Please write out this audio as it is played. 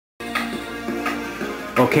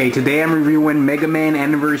Okay, today I'm reviewing Mega Man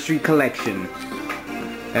Anniversary Collection.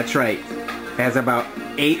 That's right. It has about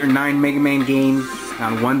 8 or 9 Mega Man games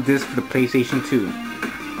on one disc for the PlayStation 2.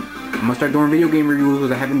 I'm gonna start doing video game reviews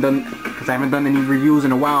because I haven't done any reviews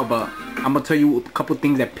in a while, but I'm gonna tell you a couple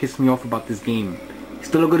things that pissed me off about this game. It's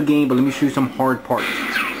still a good game, but let me show you some hard parts.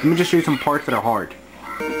 Let me just show you some parts that are hard.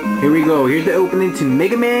 Here we go. Here's the opening to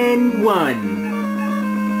Mega Man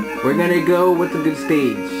 1. We're gonna go with a good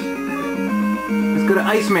stage. Let's go to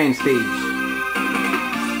Iceman stage.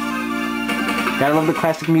 Gotta love the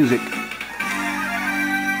classic music.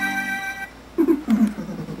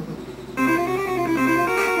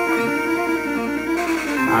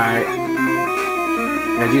 Alright.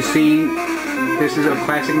 As you see, this is a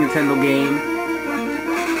classic Nintendo game.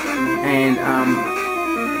 And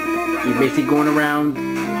you're basically going around.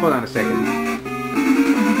 Hold on a second.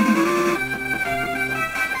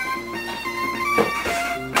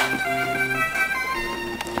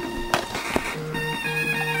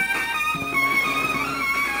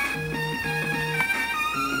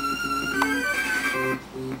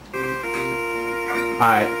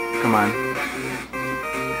 Alright, come on.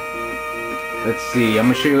 Let's see, I'm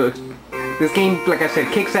gonna show you. This game, like I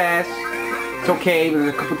said, kicks ass. It's okay, but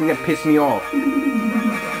there's a couple things that piss me off.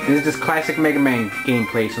 This is just classic Mega Man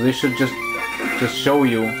gameplay, so this should just show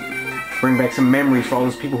you, bring back some memories for all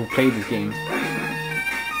those people who played this game.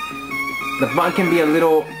 The button can be a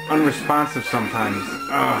little unresponsive sometimes.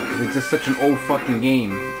 Cause it's just such an old fucking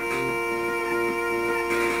game.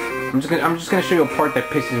 I'm just gonna show you a part that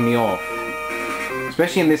pisses me off.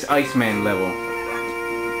 Especially in this Iceman level.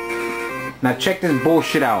 Now check this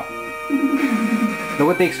bullshit out. Know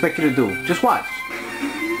what they expect you to do. Just watch.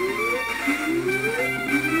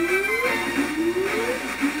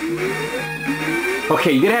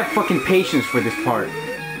 Okay, you gotta have fucking patience for this part.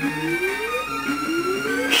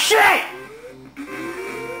 Shit!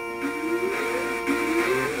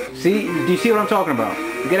 See? Do you see what I'm talking about?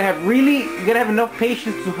 You gotta have enough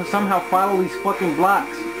patience to somehow follow these fucking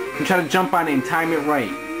blocks. And try to jump on it and time it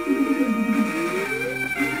right.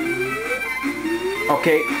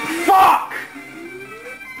 Okay. Fuck!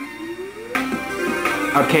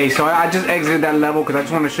 Okay, so I just exited that level because I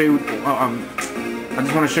just want to show you. I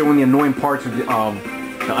just want to show you one of the annoying parts of the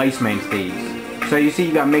Iceman stage. So you see,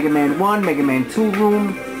 you got Mega Man 1, Mega Man 2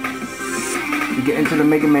 room. You get into the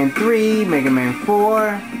Mega Man 3, Mega Man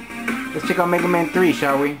 4. Let's check out Mega Man 3,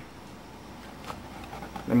 shall we?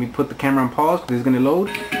 Let me put the camera on pause because it's going to load.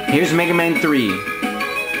 Here's Mega Man 3.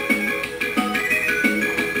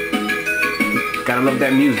 Gotta love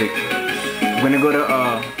that music. We're going to go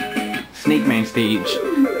to Snake Man stage.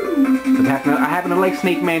 I happen to like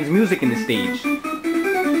Snake Man's music in this stage.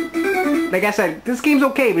 Like I said, this game's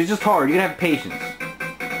okay, but it's just hard. You gotta have patience.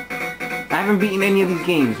 I haven't beaten any of these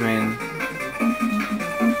games, man.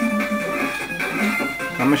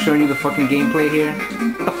 So I'm gonna show you the fucking gameplay here.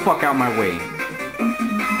 Get the fuck out my way.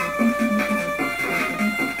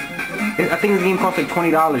 I think this game costs like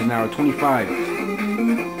 $20 now, or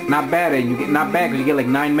 $25. Not bad, not bad because you get like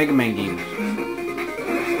 9 Mega Man games.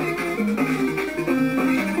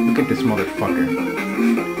 Look at this motherfucker.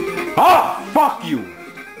 Oh, fuck you!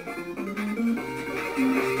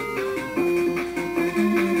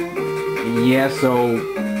 Yeah, so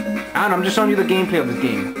I don't know. I'm just showing you the gameplay of this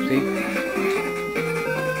game. See,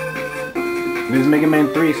 this is Mega Man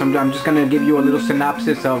 3, so I'm just gonna give you a little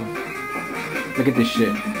synopsis of. Look at this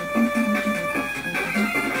shit.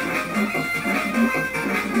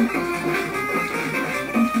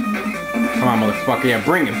 Come on, motherfucker. Yeah,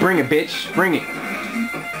 bring it, bitch. Bring it.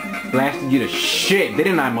 Blasted you to shit,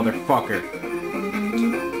 didn't I, motherfucker?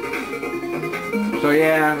 So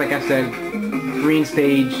yeah, like I said, green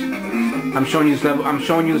stage. I'm showing you this level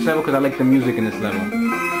because I like the music in this level.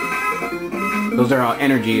 Those are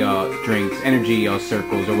energy drinks, energy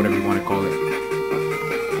circles, or whatever you want to call it.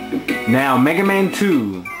 Now, Mega Man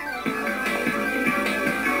 2.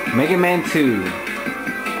 Mega Man 2.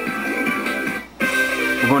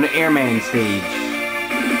 We're going to Airman stage.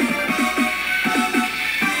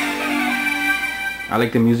 I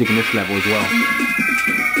like the music in this level as well.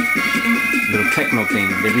 Little techno thing,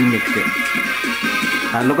 they remixed it.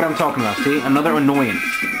 Look what I'm talking about, see? Another annoyance.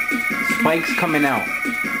 Spikes coming out.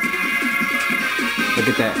 Look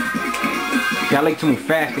at that. See, I like to move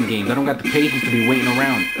fast in games. I don't got the patience to be waiting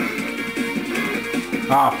around.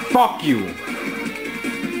 Ah, fuck you!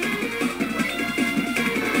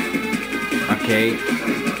 Okay.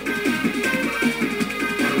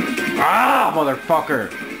 Ah, motherfucker!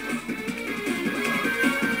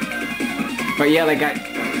 But yeah, like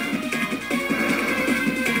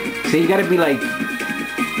see, you gotta be like,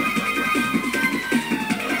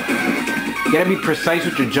 You gotta be precise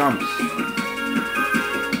with your jumps.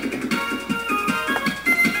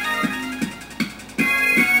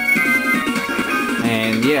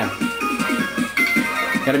 And yeah.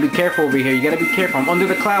 Gotta be careful over here. You gotta be careful. I'm under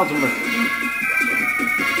the clouds.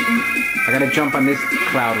 I gotta jump on this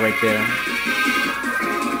cloud right there.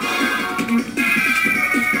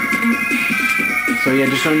 So yeah,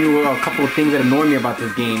 just showing you a couple of things that annoy me about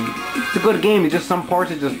this game. It's a good game, it's just some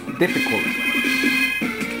parts are just difficult.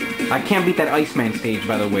 I can't beat that Iceman stage,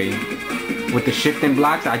 by the way. With the shift and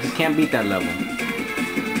blocks, I just can't beat that level.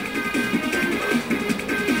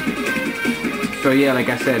 So yeah, like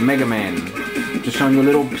I said, Mega Man. Just showing you a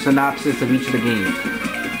little synopsis of each of the games.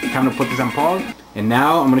 Time to put this on pause. And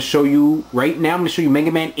now I'm going to show you, right now I'm going to show you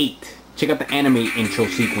Mega Man 8. Check out the anime intro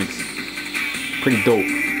sequence. Pretty dope.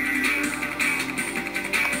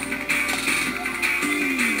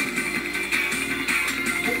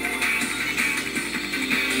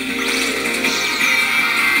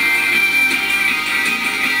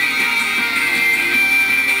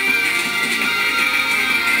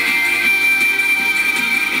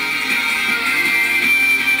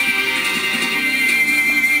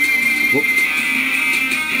 Whoop.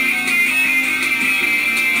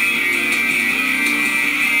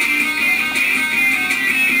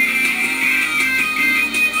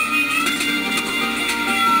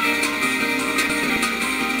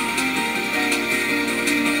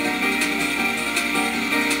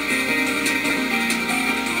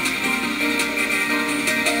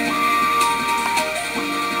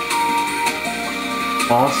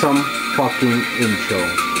 Awesome fucking intro.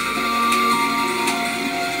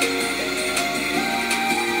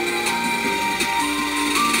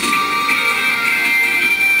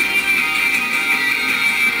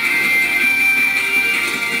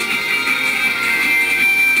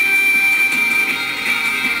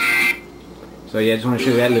 So yeah, I just want to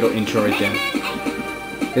show you that little intro right there.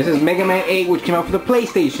 This is Mega Man 8, which came out for the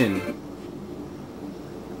PlayStation.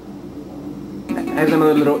 Has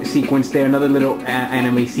another little sequence there, another little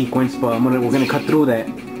anime sequence, but we're gonna cut through that.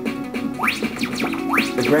 The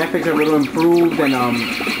graphics are a little improved, and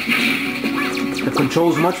the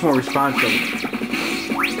controls much more responsive.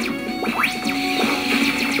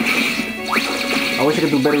 I wish I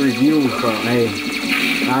could do better reviews, but hey,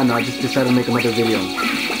 I don't know. I just decided to make another video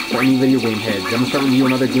for any video game heads. I'm gonna start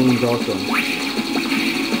reviewing other games also.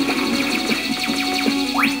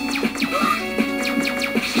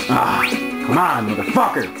 Ah. Come on,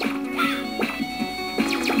 motherfucker!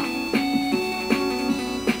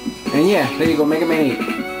 And yeah, there you go, Mega Man 8.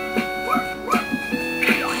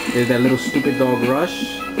 There's that little stupid dog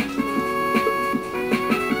Rush.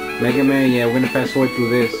 Mega Man, yeah, we're gonna fast forward through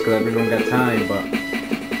this because I really don't got time, but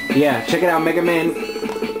yeah, check it out, Mega Man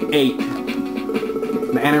 8.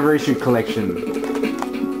 The Anniversary Collection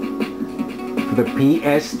for the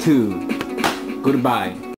PS2. Goodbye.